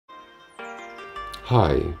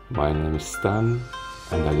Hi, my name is Stan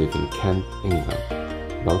and I live in Kent,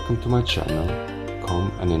 England. Welcome to my channel.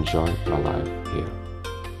 Come and enjoy my life here.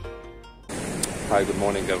 Hi, good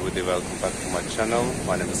morning everybody. Welcome back to my channel.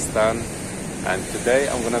 My name is Stan and today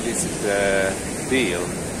I'm gonna visit the Deal,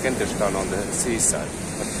 Kentish town on the seaside.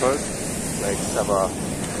 But first, let's have a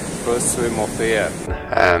first swim of the year.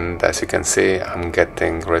 And as you can see, I'm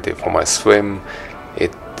getting ready for my swim.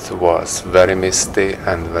 It was very misty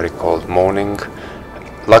and very cold morning.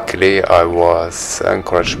 Luckily, I was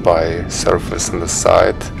encouraged by surfers on the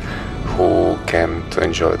side who came to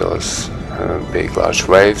enjoy those big large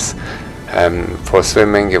waves. For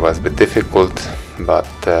swimming it was a bit difficult, but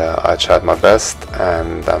I tried my best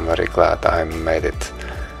and I'm very glad I made it.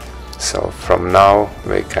 So from now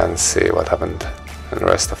we can see what happened in the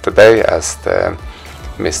rest of the day as the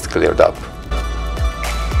mist cleared up.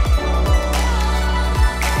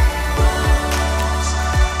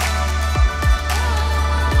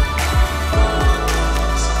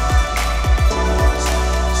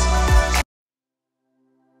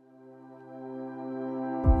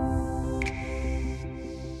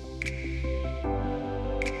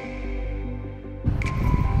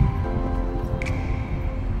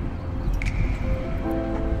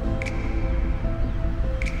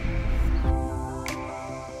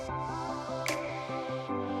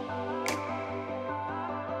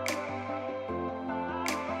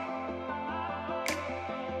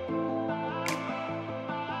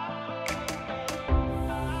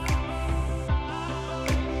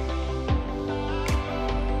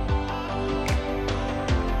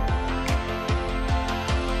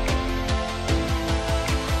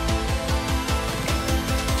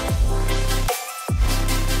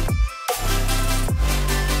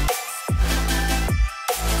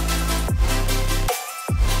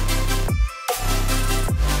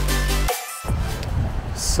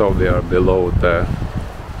 So we are below the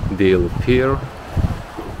Deal pier.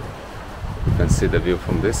 You can see the view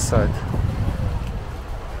from this side.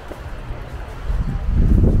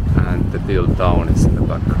 And the Deal town is in the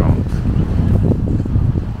background.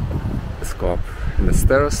 Let's go up in the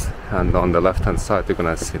stairs and on the left hand side you're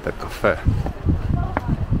gonna see the cafe.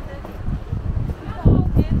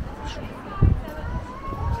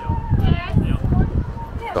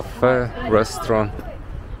 Cafe, restaurant.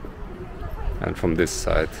 And from this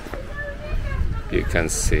side you can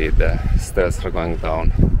see the stairs are going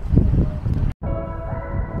down.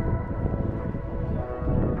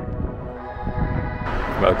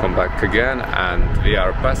 Welcome back again, and we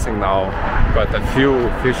are passing now quite a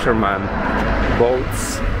few fishermen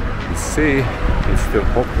boats. The sea is still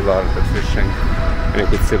popular, the fishing, and you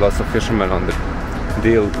could see lots of fishermen on the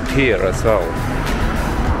Deal pier as well.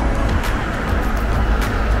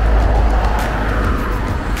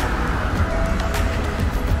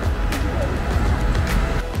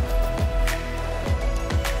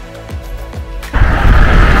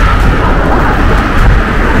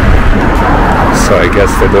 So I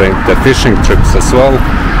guess they're doing the fishing trips as well,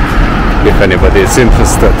 if anybody is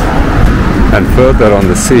interested. And further on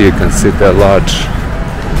the sea you can see the large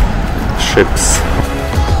ships.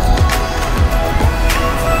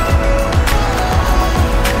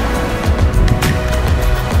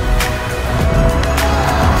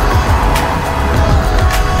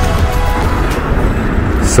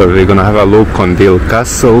 So we're gonna have a look on Deal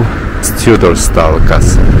Castle. It's Tudor style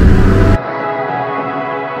castle.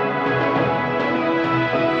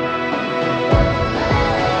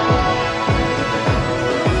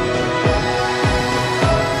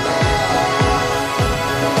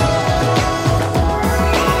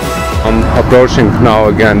 I'm approaching now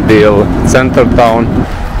again Deal center town.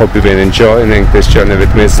 Hope you've been enjoying this journey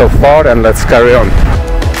with me so far, and let's carry on.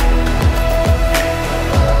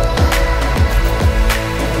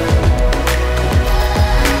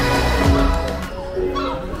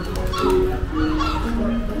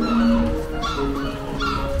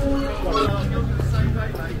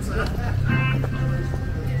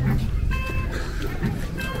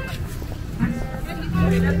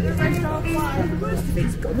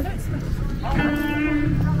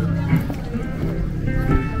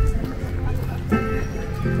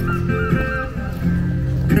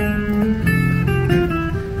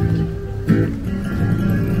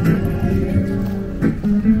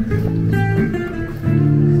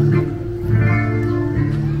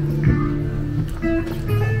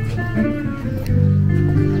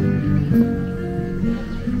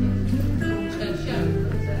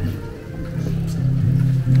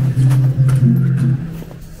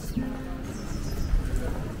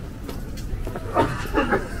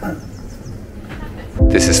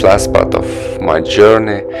 This is last part of my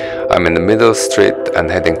journey. I'm in the middle street and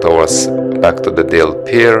heading towards back to the Deal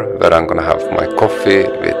Pier, where I'm gonna have my coffee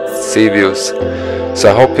with sea views. So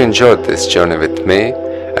I hope you enjoyed this journey with me,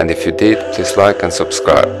 and if you did, please like and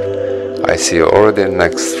subscribe. I see you already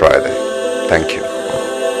next Friday. Thank you.